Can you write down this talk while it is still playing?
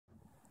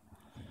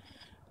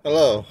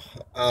Hello,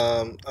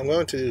 I'm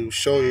going to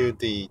show you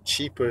the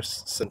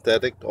cheapest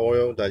synthetic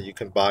oil that you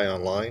can buy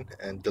online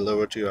and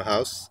deliver to your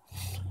house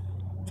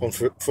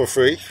for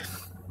free.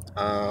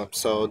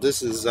 So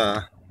this is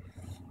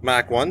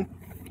Mac 1.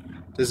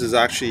 This is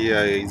actually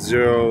a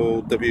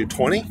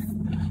 0W20.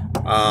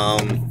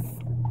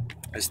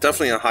 It's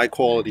definitely a high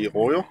quality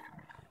oil.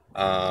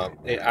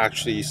 It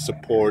actually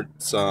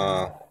supports,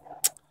 it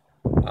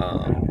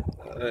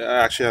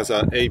actually has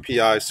an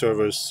API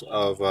service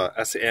of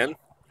SN.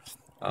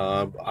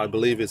 I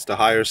believe it's the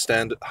highest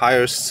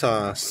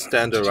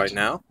standard right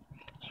now.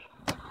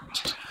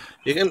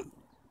 You can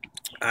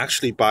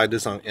actually buy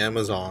this on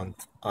Amazon,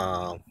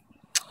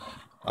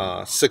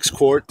 6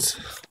 quarts,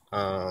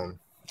 um,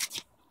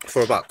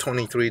 for about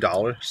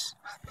 $23.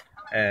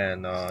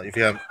 And if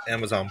you have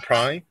Amazon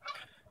Prime,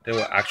 they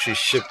will actually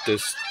ship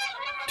this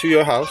to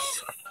your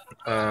house.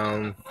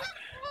 Um,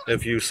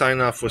 if you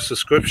sign up for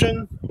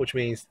subscription, which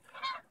means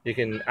you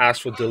can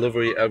ask for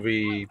delivery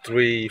every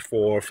 3,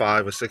 4,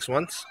 5, or 6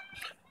 months,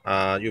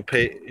 you'll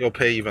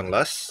pay even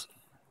less.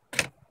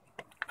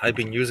 I've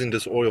been using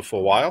this oil for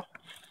a while,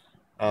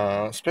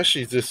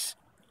 especially this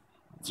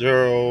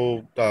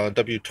zero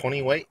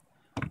W20 weight.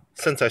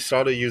 Since I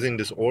started using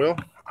this oil,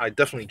 I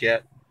definitely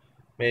get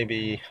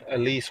maybe at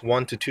least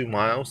 1 to 2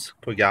 miles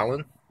per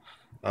gallon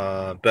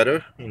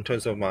better in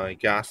terms of my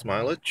gas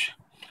mileage.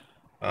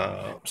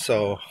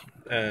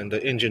 And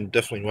the engine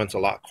definitely runs a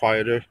lot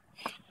quieter.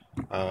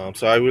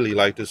 So I really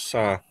like this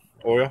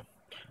oil,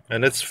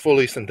 and it's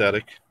fully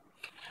synthetic.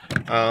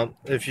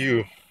 If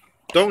you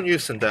don't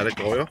use synthetic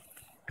oil,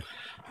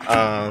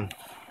 um,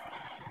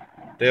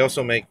 they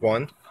also make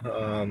one.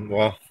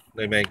 Well,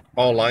 they make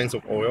all lines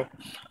of oil,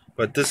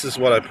 but this is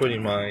what I put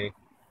in my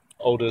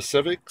older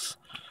Civics,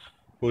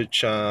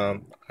 which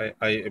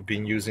I've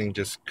been using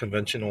just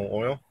conventional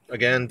oil.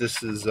 Again,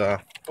 this is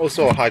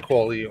also a high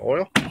quality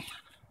oil.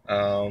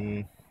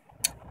 Um,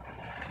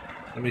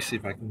 Let me see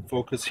if I can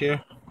focus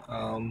here.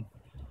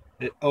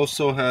 It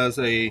also has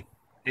a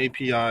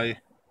API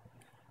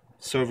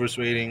service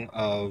rating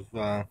of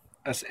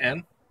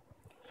SN.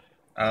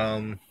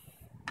 Um,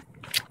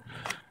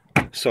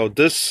 so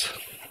this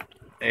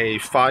a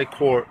 5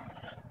 quart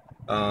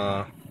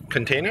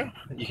container.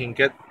 You can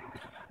get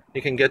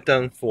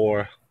them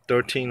for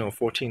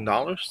 $13 or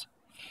 $14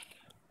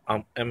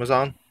 on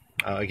Amazon.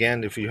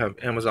 Again, if you have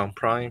Amazon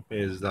Prime,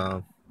 is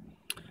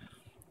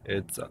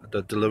it's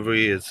the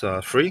delivery is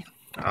free.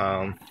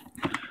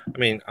 I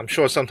mean, I'm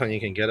sure sometimes you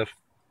can get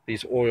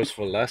these oils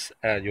for less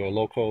at your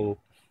local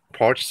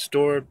parts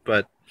store,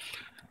 but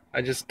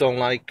I just don't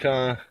like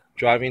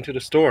driving to the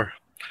store.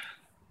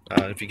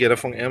 If you get it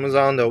from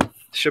Amazon, they'll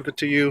ship it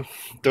to you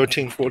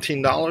 $13,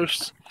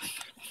 $14.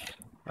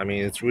 I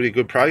mean, it's really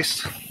good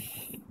price.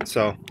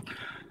 So,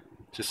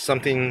 just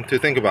something to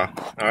think about.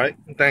 All right,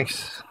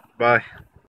 thanks. Bye.